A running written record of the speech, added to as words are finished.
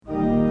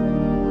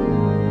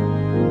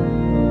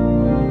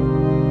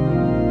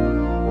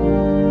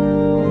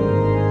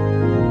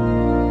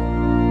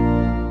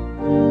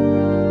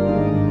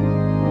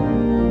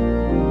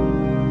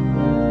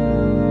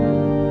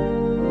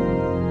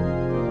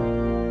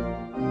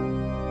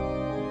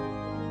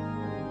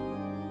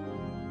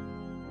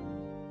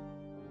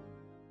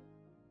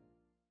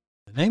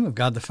In the name of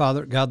God the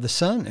Father, God the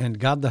Son, and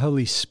God the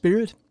Holy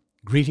Spirit,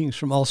 greetings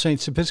from All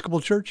Saints Episcopal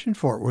Church in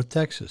Fort Worth,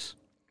 Texas.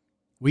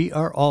 We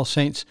are All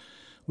Saints.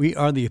 We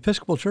are the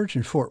Episcopal Church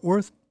in Fort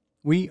Worth.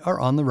 We are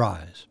on the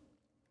rise.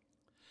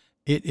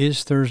 It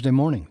is Thursday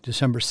morning,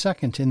 December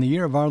 2nd, in the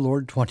year of our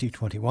Lord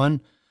 2021,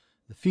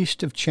 the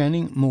Feast of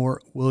Channing Moore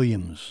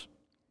Williams.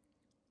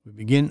 We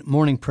begin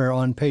morning prayer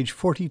on page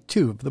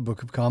 42 of the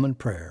Book of Common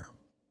Prayer.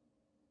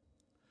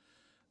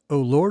 O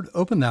Lord,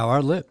 open thou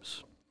our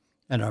lips,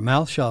 and our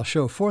mouth shall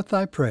show forth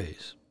thy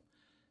praise.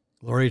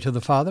 Glory to the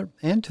Father,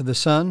 and to the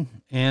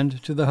Son,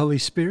 and to the Holy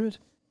Spirit,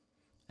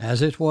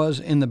 as it was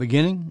in the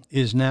beginning,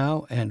 is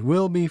now, and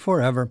will be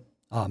forever.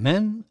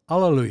 Amen.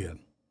 Alleluia.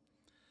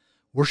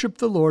 Worship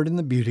the Lord in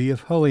the beauty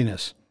of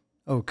holiness.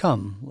 O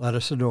come, let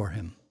us adore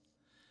him.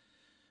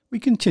 We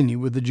continue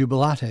with the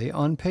Jubilate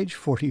on page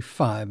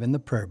 45 in the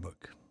prayer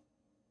book.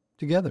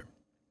 Together.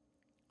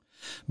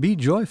 Be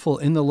joyful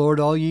in the Lord,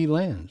 all ye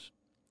lands.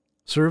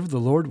 Serve the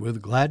Lord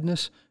with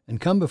gladness, and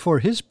come before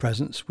his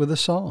presence with a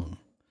song.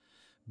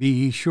 Be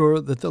ye sure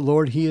that the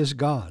Lord he is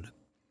God.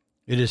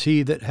 It is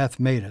he that hath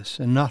made us,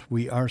 and not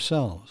we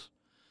ourselves.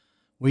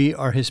 We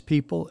are his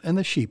people, and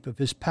the sheep of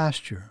his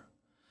pasture.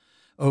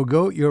 O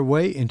go your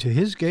way into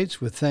his gates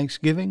with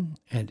thanksgiving,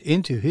 and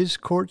into his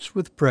courts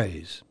with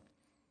praise.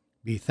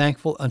 Be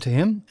thankful unto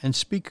him, and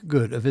speak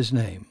good of his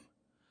name.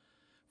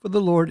 For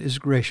the Lord is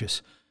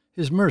gracious,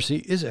 his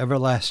mercy is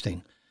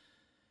everlasting,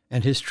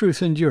 and his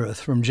truth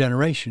endureth from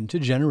generation to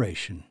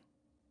generation.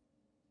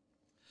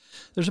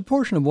 There's a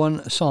portion of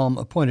one psalm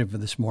appointed for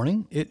this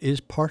morning. It is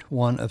part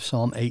 1 of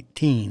Psalm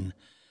 18,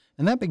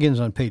 and that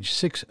begins on page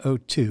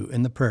 602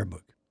 in the prayer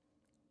book.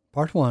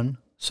 Part 1,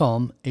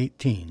 Psalm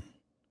 18.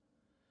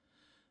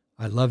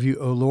 I love you,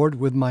 O Lord,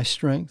 with my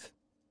strength.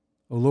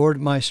 O Lord,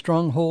 my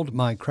stronghold,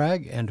 my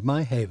crag, and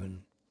my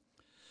haven.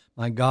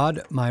 My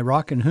God, my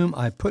rock in whom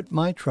I put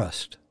my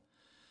trust.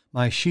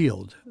 My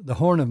shield, the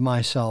horn of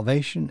my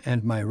salvation,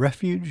 and my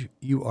refuge,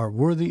 you are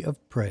worthy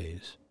of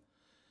praise.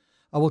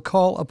 I will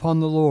call upon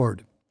the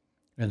Lord,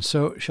 and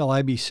so shall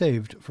I be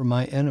saved from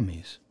my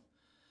enemies.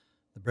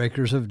 The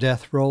breakers of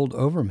death rolled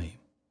over me,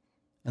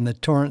 and the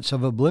torrents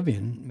of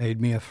oblivion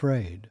made me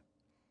afraid.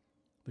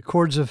 The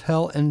cords of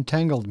hell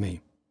entangled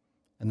me,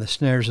 and the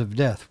snares of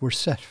death were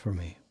set for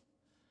me.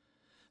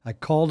 I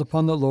called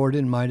upon the Lord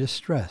in my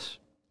distress,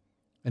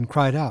 and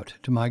cried out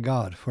to my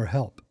God for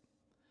help.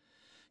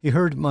 He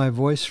heard my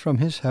voice from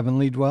his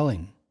heavenly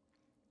dwelling.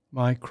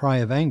 My cry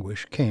of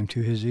anguish came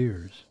to his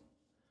ears.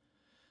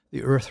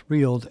 The earth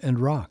reeled and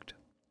rocked.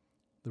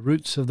 The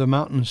roots of the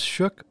mountains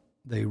shook.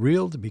 They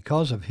reeled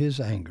because of his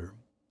anger.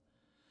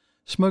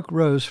 Smoke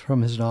rose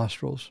from his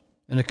nostrils,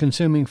 and a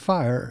consuming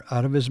fire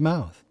out of his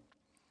mouth.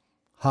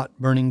 Hot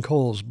burning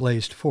coals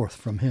blazed forth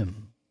from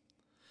him.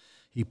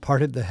 He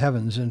parted the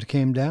heavens and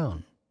came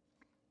down,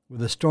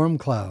 with a storm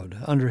cloud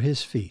under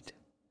his feet.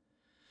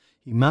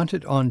 He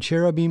mounted on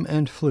cherubim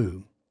and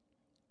flew.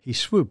 He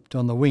swooped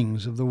on the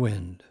wings of the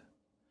wind.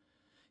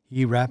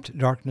 He wrapped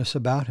darkness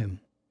about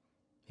him.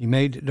 He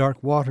made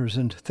dark waters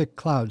and thick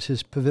clouds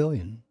his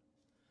pavilion.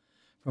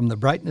 From the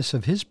brightness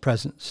of his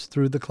presence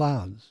through the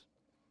clouds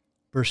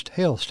burst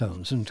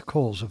hailstones and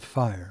coals of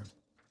fire.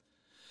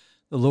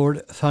 The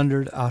Lord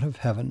thundered out of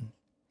heaven.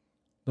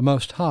 The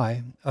Most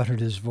High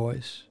uttered his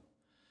voice.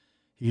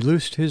 He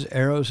loosed his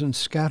arrows and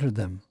scattered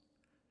them.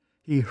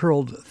 He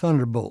hurled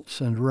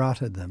thunderbolts and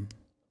routed them.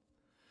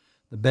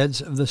 The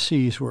beds of the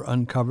seas were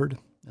uncovered,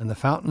 and the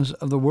fountains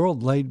of the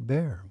world laid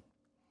bare.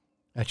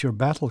 At your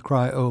battle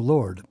cry, O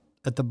Lord,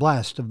 at the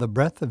blast of the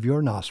breath of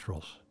your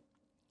nostrils.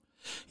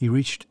 He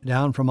reached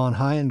down from on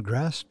high and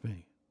grasped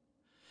me.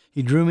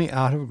 He drew me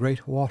out of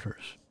great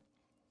waters.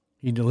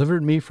 He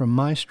delivered me from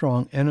my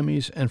strong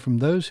enemies and from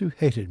those who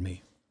hated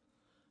me,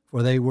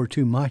 for they were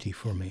too mighty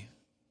for me.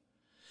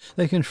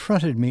 They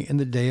confronted me in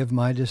the day of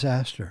my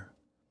disaster,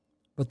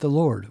 but the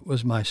Lord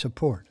was my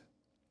support.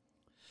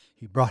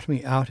 He brought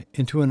me out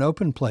into an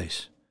open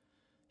place.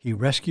 He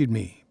rescued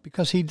me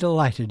because he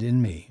delighted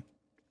in me.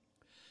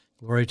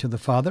 Glory to the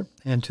Father,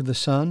 and to the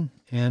Son,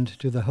 and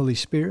to the Holy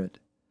Spirit,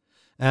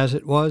 as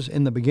it was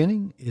in the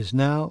beginning, is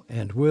now,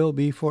 and will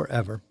be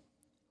forever.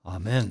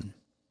 Amen.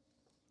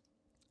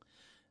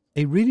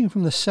 A reading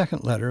from the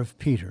second letter of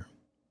Peter.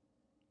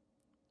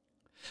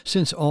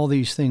 Since all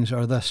these things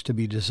are thus to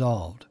be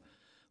dissolved,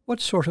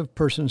 what sort of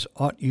persons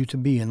ought you to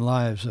be in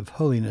lives of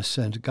holiness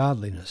and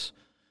godliness,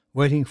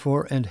 waiting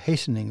for and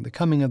hastening the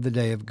coming of the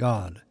day of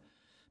God,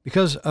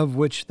 because of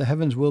which the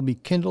heavens will be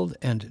kindled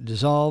and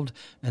dissolved,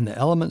 and the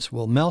elements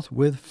will melt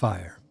with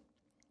fire?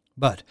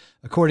 But,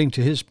 according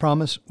to his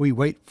promise, we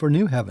wait for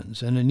new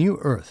heavens and a new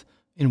earth,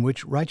 in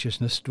which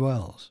righteousness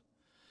dwells.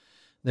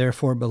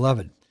 Therefore,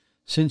 beloved,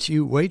 since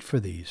you wait for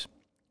these,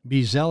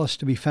 be zealous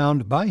to be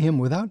found by him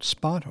without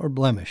spot or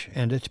blemish,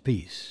 and at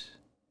peace.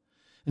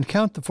 And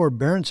count the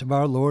forbearance of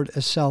our Lord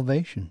as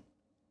salvation.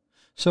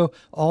 So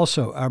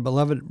also our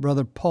beloved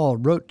brother Paul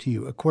wrote to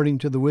you according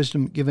to the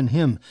wisdom given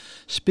him,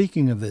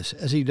 speaking of this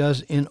as he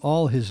does in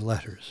all his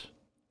letters.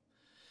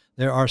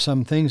 There are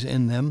some things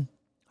in them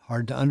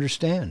hard to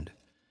understand,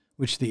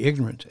 which the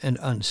ignorant and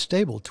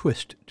unstable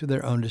twist to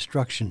their own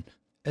destruction,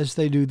 as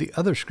they do the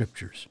other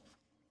Scriptures.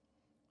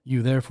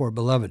 You therefore,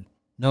 beloved,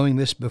 knowing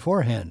this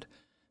beforehand,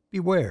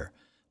 beware,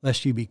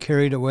 lest you be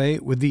carried away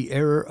with the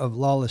error of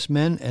lawless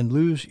men and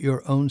lose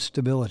your own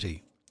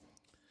stability.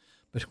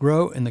 But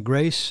grow in the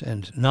grace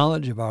and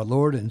knowledge of our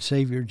Lord and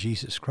Savior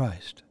Jesus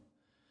Christ.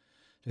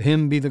 To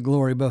him be the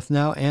glory both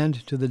now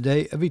and to the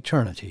day of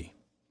eternity.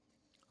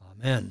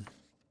 Amen.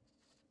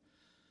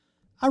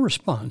 Our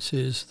response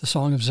is the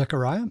Song of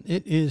Zechariah.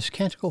 It is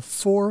Canticle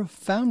 4,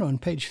 found on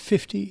page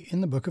 50 in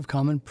the Book of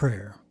Common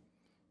Prayer.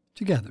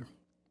 Together.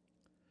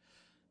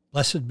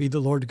 Blessed be the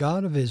Lord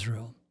God of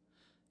Israel,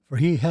 for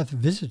he hath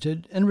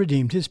visited and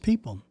redeemed his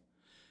people,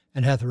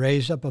 and hath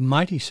raised up a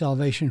mighty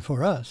salvation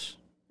for us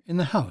in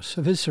the house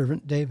of his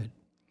servant David,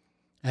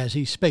 as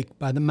he spake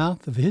by the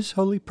mouth of his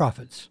holy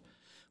prophets,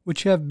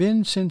 which have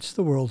been since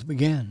the world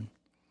began,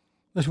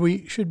 that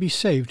we should be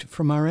saved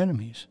from our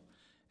enemies,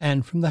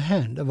 and from the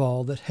hand of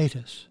all that hate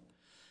us,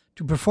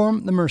 to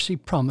perform the mercy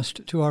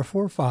promised to our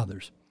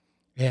forefathers,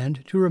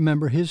 and to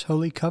remember his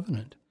holy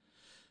covenant,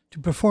 to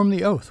perform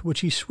the oath which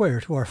he sware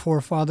to our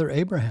forefather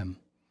Abraham,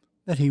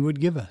 that he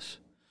would give us,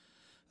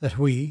 that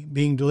we,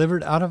 being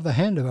delivered out of the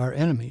hand of our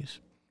enemies,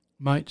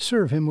 might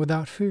serve him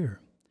without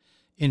fear,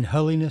 in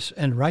holiness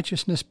and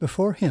righteousness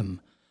before him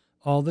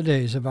all the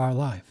days of our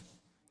life.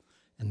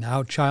 And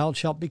thou, child,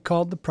 shalt be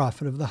called the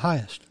prophet of the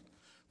highest,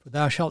 for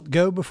thou shalt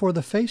go before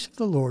the face of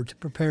the Lord to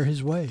prepare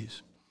his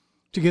ways,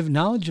 to give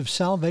knowledge of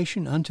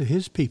salvation unto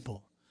his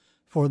people,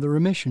 for the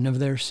remission of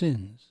their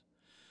sins,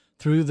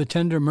 through the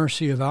tender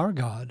mercy of our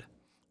God,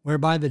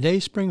 whereby the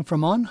dayspring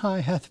from on high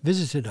hath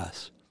visited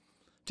us,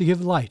 to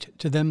give light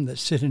to them that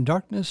sit in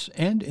darkness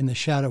and in the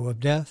shadow of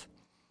death,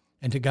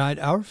 and to guide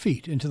our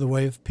feet into the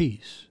way of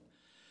peace.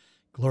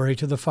 Glory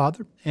to the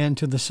Father, and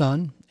to the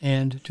Son,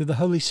 and to the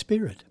Holy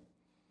Spirit,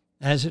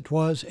 as it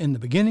was in the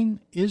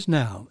beginning, is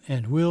now,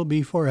 and will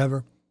be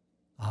forever.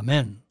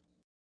 Amen.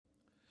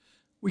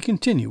 We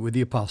continue with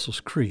the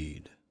Apostles'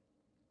 Creed.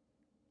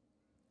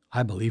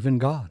 I believe in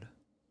God,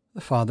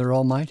 the Father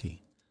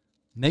Almighty,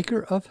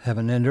 maker of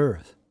heaven and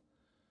earth,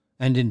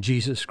 and in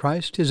Jesus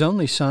Christ, his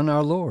only Son,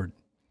 our Lord,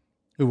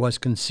 who was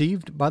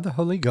conceived by the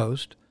Holy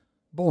Ghost,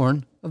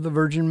 born of the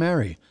Virgin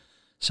Mary,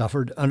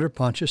 suffered under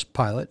Pontius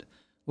Pilate,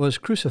 was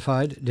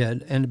crucified,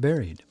 dead, and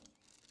buried.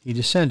 He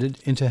descended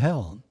into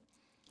hell.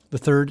 The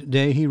third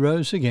day he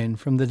rose again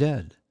from the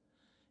dead.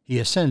 He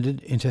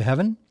ascended into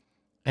heaven,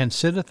 and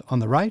sitteth on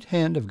the right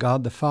hand of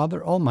God the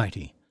Father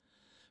Almighty.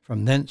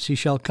 From thence he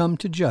shall come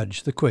to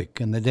judge the quick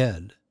and the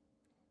dead.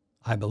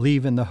 I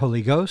believe in the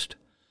Holy Ghost,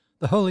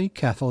 the Holy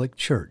Catholic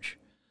Church,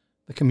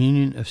 the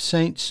communion of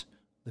saints,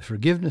 the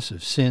forgiveness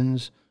of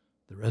sins,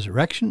 the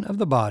resurrection of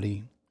the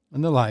body,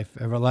 and the life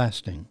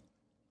everlasting.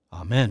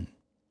 Amen.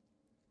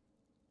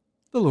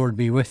 The Lord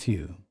be with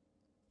you.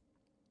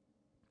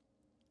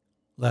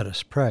 Let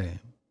us pray.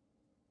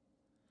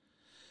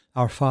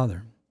 Our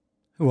Father,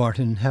 who art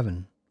in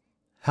heaven,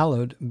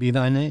 hallowed be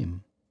thy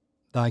name.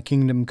 Thy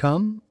kingdom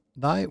come,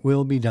 thy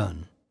will be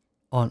done,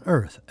 on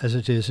earth as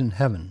it is in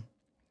heaven.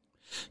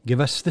 Give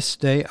us this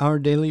day our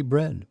daily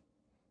bread,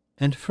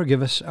 and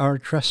forgive us our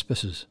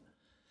trespasses,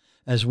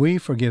 as we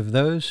forgive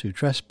those who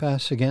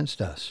trespass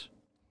against us.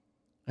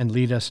 And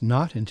lead us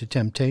not into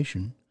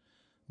temptation,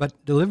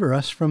 but deliver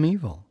us from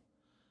evil.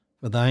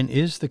 For thine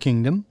is the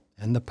kingdom,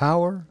 and the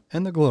power,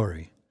 and the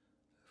glory,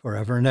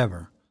 forever and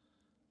ever.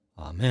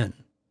 Amen.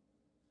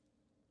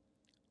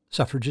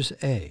 Suffrages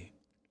A.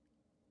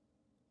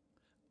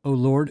 O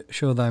Lord,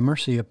 show thy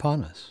mercy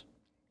upon us,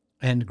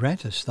 and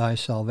grant us thy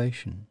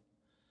salvation.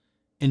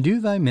 Endue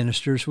thy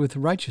ministers with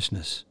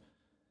righteousness,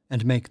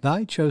 and make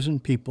thy chosen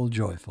people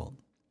joyful.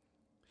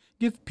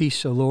 Give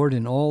peace, O Lord,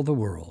 in all the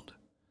world,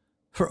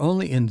 for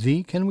only in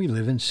thee can we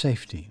live in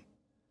safety.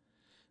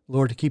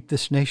 Lord, keep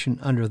this nation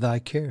under thy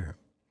care,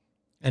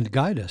 and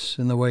guide us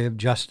in the way of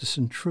justice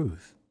and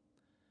truth.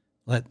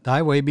 Let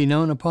thy way be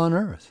known upon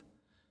earth,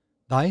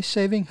 thy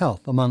saving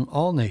health among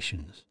all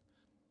nations.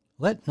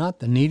 Let not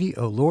the needy,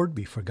 O Lord,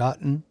 be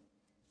forgotten,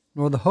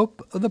 nor the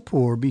hope of the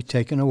poor be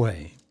taken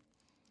away.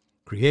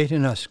 Create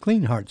in us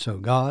clean hearts, O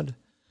God,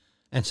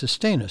 and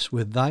sustain us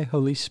with thy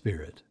Holy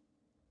Spirit.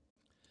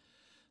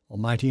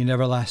 Almighty and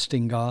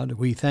everlasting God,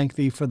 we thank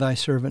thee for thy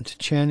servant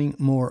Channing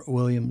Moore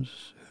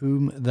Williams,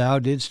 whom thou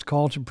didst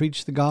call to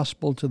preach the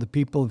gospel to the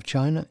people of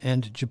China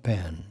and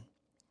Japan.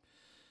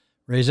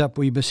 Raise up,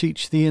 we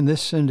beseech thee, in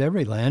this and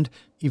every land,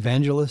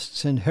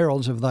 evangelists and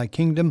heralds of thy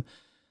kingdom,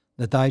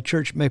 that thy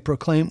church may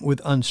proclaim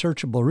with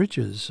unsearchable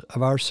riches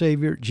of our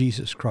Savior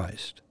Jesus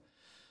Christ,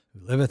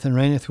 who liveth and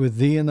reigneth with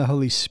thee in the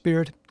Holy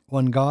Spirit,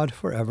 one God,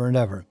 for ever and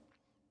ever.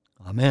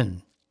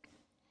 Amen.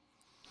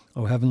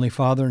 O heavenly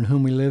Father, in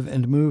whom we live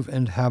and move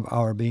and have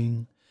our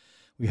being,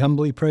 we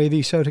humbly pray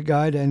thee so to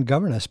guide and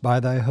govern us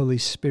by thy Holy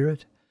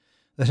Spirit,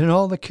 that in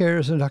all the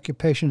cares and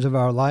occupations of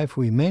our life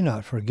we may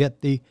not forget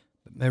thee,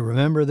 but may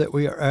remember that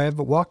we are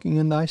ever walking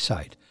in thy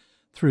sight,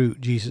 through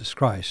Jesus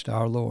Christ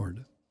our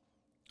Lord.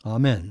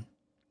 Amen.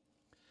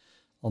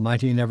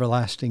 Almighty and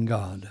everlasting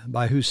God,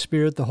 by whose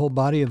Spirit the whole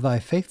body of thy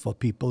faithful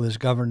people is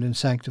governed and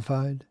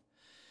sanctified,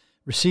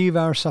 receive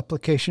our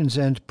supplications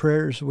and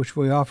prayers which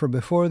we offer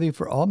before thee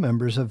for all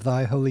members of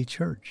thy holy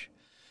church,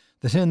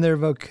 that in their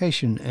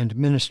vocation and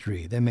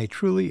ministry they may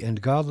truly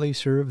and godly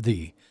serve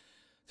thee,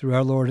 through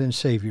our Lord and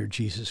Savior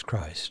Jesus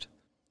Christ.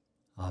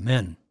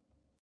 Amen.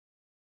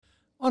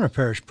 On our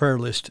parish prayer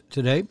list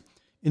today,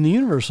 in the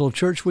Universal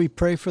Church we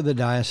pray for the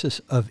Diocese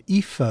of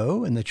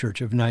Ifo in the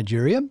Church of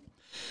Nigeria,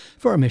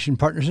 for our mission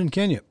partners in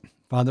Kenya,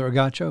 Father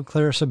Agacho,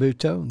 Clara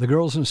Sabuto, the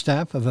girls and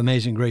staff of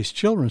Amazing Grace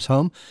Children's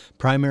Home,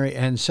 primary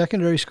and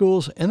secondary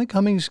schools, and the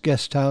Cummings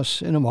Guest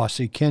House in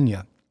Awasi,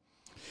 Kenya.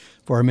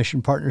 For our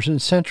mission partners in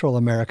Central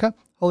America,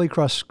 Holy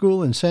Cross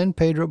School in San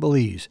Pedro,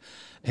 Belize,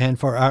 and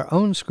for our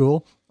own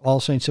school,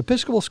 All Saints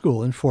Episcopal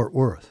School in Fort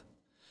Worth.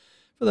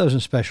 For those in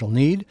special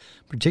need,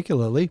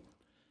 particularly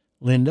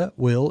Linda,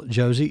 Will,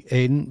 Josie,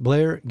 Aiden,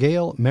 Blair,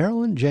 Gail,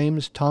 Marilyn,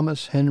 James,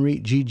 Thomas, Henry,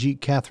 Gigi,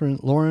 Catherine,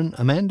 Lauren,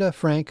 Amanda,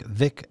 Frank,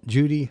 Vic,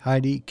 Judy,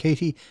 Heidi,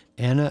 Katie,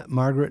 Anna,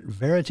 Margaret,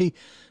 Verity,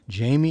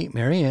 Jamie,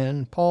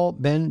 Marianne, Paul,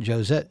 Ben,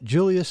 Josette,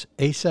 Julius,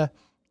 Asa,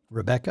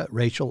 Rebecca,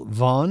 Rachel,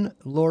 Vaughn,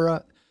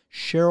 Laura,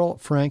 Cheryl,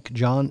 Frank,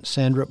 John,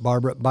 Sandra,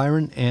 Barbara,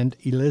 Byron, and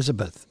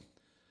Elizabeth.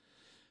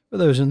 For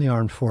those in the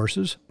armed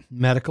forces,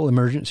 medical,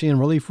 emergency, and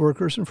relief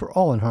workers, and for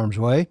all in harm's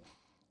way,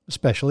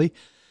 especially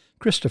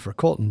Christopher,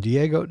 Colton,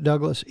 Diego,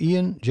 Douglas,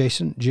 Ian,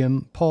 Jason,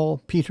 Jim,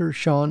 Paul, Peter,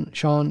 Sean,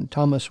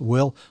 Thomas,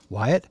 Will,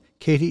 Wyatt,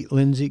 Katie,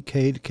 Lindsay,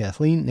 Cade,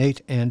 Kathleen,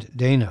 Nate, and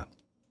Dana.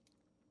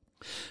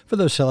 For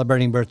those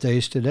celebrating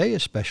birthdays today,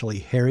 especially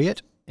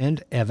Harriet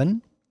and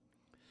Evan.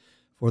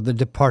 For the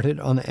departed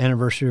on the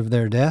anniversary of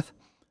their death,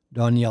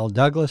 Danielle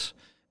Douglas,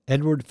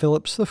 Edward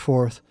Phillips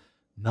IV,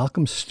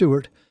 Malcolm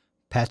Stewart,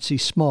 Patsy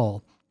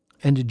Small,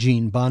 and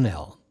Jean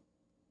Bonnell.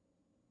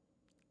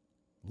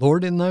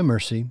 Lord, in thy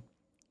mercy,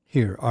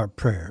 hear our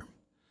prayer.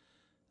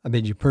 I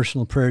bid you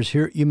personal prayers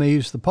here. You may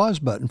use the pause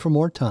button for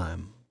more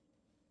time.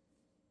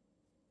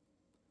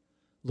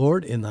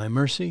 Lord, in thy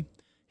mercy,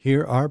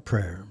 hear our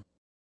prayer.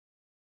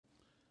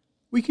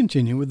 We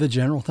continue with the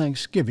general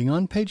thanksgiving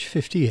on page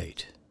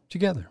 58,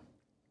 together.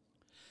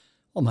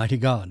 Almighty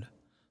God,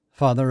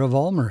 Father of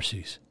all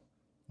mercies,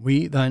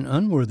 we, thine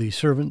unworthy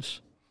servants,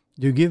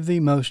 do give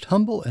thee most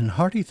humble and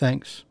hearty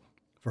thanks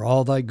for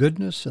all thy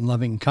goodness and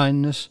loving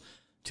kindness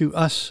to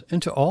us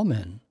and to all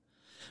men.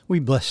 We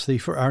bless thee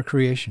for our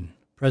creation,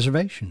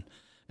 preservation,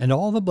 and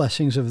all the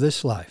blessings of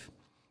this life,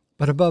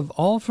 but above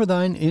all for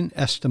thine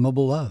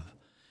inestimable love,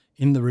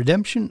 in the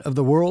redemption of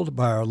the world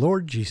by our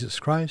Lord Jesus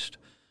Christ,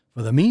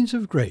 for the means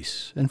of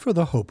grace and for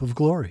the hope of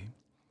glory.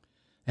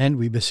 And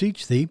we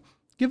beseech thee,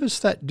 give us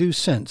that due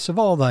sense of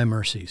all thy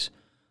mercies,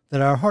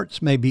 that our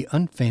hearts may be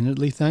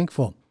unfeignedly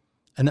thankful,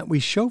 and that we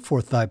show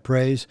forth thy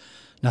praise,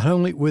 not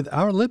only with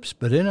our lips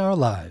but in our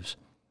lives,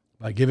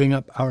 by giving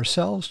up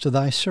ourselves to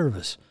thy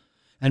service,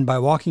 and by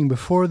walking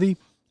before thee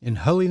in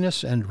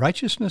holiness and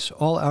righteousness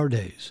all our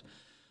days,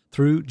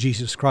 through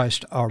Jesus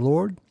Christ our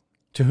Lord,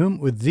 to whom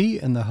with thee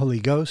and the Holy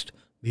Ghost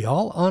be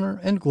all honor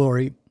and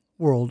glory,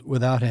 world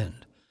without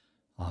end.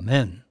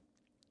 Amen.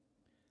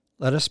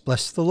 Let us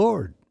bless the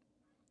Lord.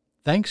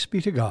 Thanks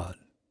be to God.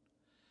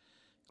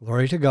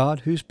 Glory to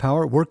God, whose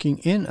power working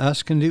in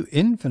us can do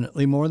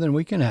infinitely more than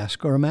we can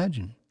ask or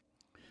imagine.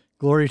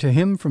 Glory to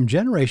him from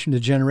generation to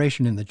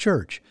generation in the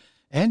church,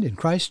 and in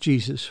Christ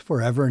Jesus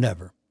forever and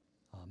ever.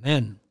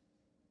 Amen.